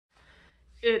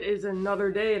It is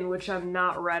another day in which I'm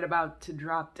not right about to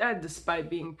drop dead despite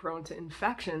being prone to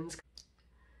infections.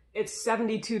 It's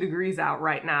 72 degrees out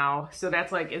right now, so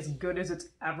that's like as good as it's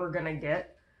ever gonna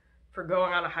get for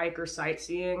going on a hike or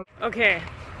sightseeing. Okay,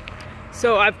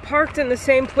 so I've parked in the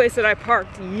same place that I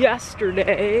parked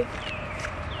yesterday.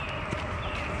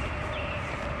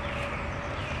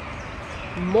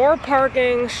 More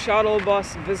parking, shuttle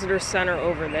bus visitor center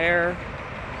over there.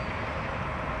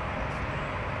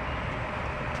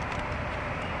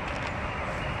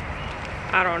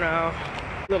 I don't know,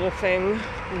 little thing,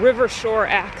 river shore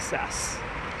access.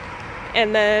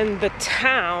 And then the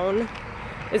town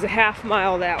is a half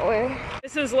mile that way.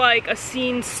 This is like a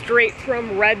scene straight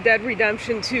from Red Dead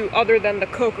Redemption 2 other than the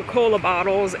Coca-Cola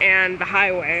bottles and the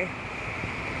highway.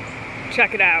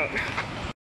 Check it out.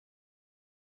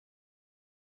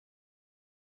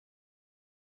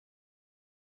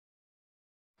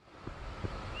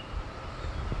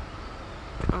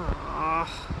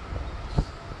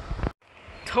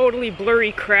 Totally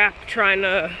blurry crap trying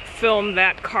to film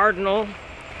that cardinal.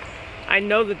 I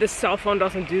know that this cell phone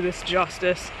doesn't do this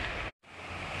justice.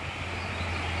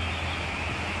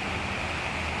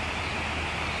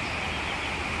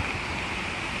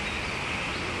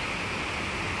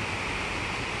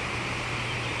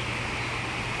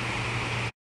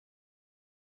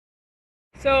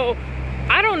 So,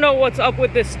 I don't know what's up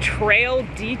with this trail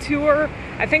detour.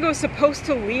 I think it was supposed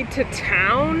to lead to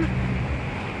town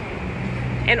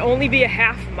and only be a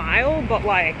half mile, but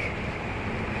like,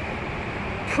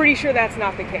 pretty sure that's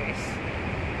not the case.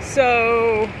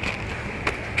 So,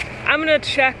 I'm gonna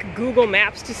check Google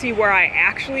Maps to see where I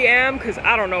actually am, because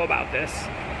I don't know about this.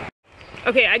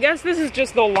 Okay, I guess this is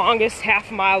just the longest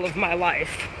half mile of my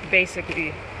life,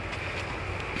 basically.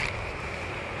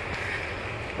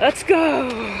 Let's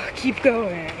go, keep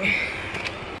going.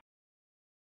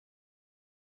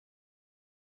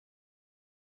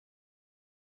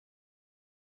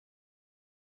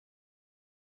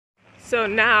 So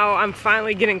now I'm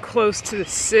finally getting close to the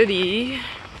city.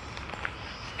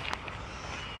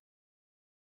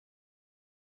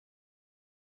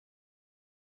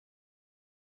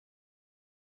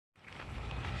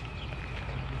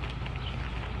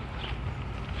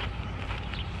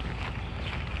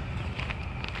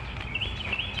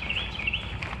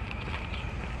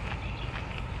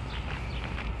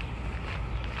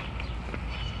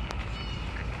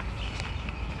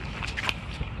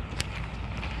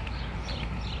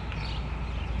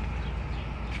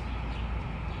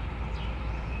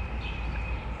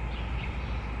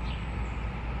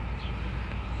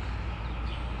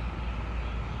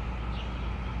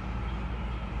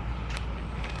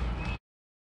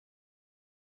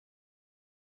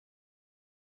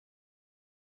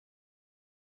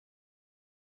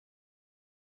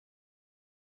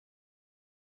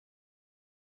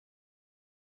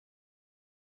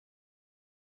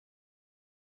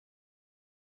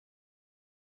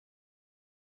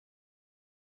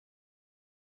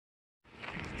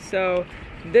 So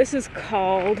this is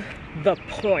called The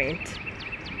Point.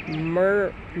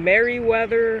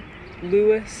 Meriwether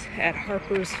Lewis at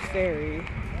Harper's Ferry.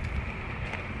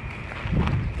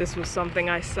 This was something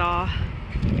I saw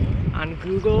on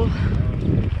Google.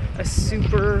 A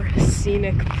super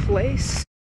scenic place.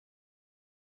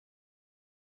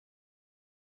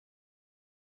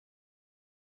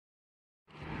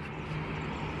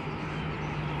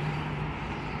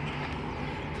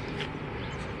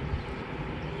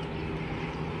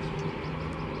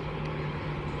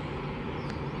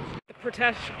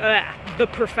 The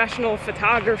professional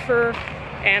photographer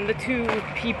and the two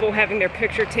people having their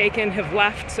picture taken have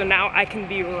left, so now I can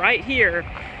be right here.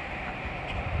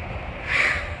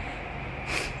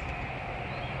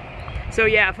 So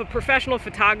yeah, if a professional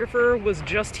photographer was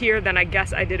just here, then I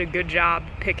guess I did a good job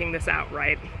picking this out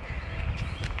right.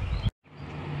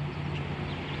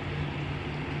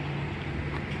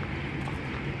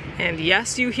 And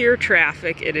yes, you hear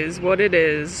traffic, it is what it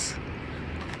is.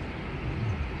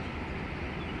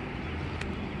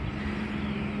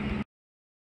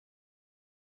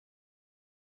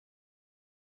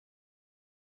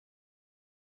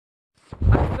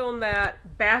 I filmed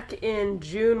that back in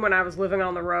June when I was living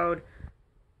on the road.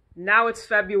 Now it's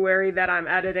February that I'm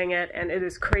editing it, and it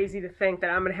is crazy to think that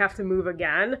I'm gonna have to move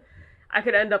again. I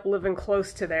could end up living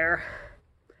close to there.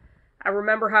 I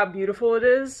remember how beautiful it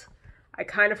is. I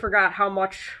kind of forgot how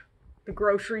much the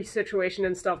grocery situation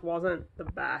and stuff wasn't the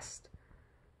best.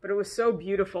 But it was so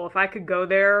beautiful. If I could go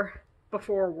there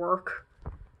before work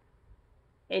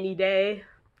any day,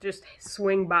 just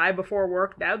swing by before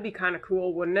work, that would be kind of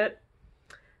cool, wouldn't it?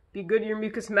 Be good to your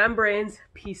mucous membranes.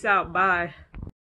 Peace out. Bye.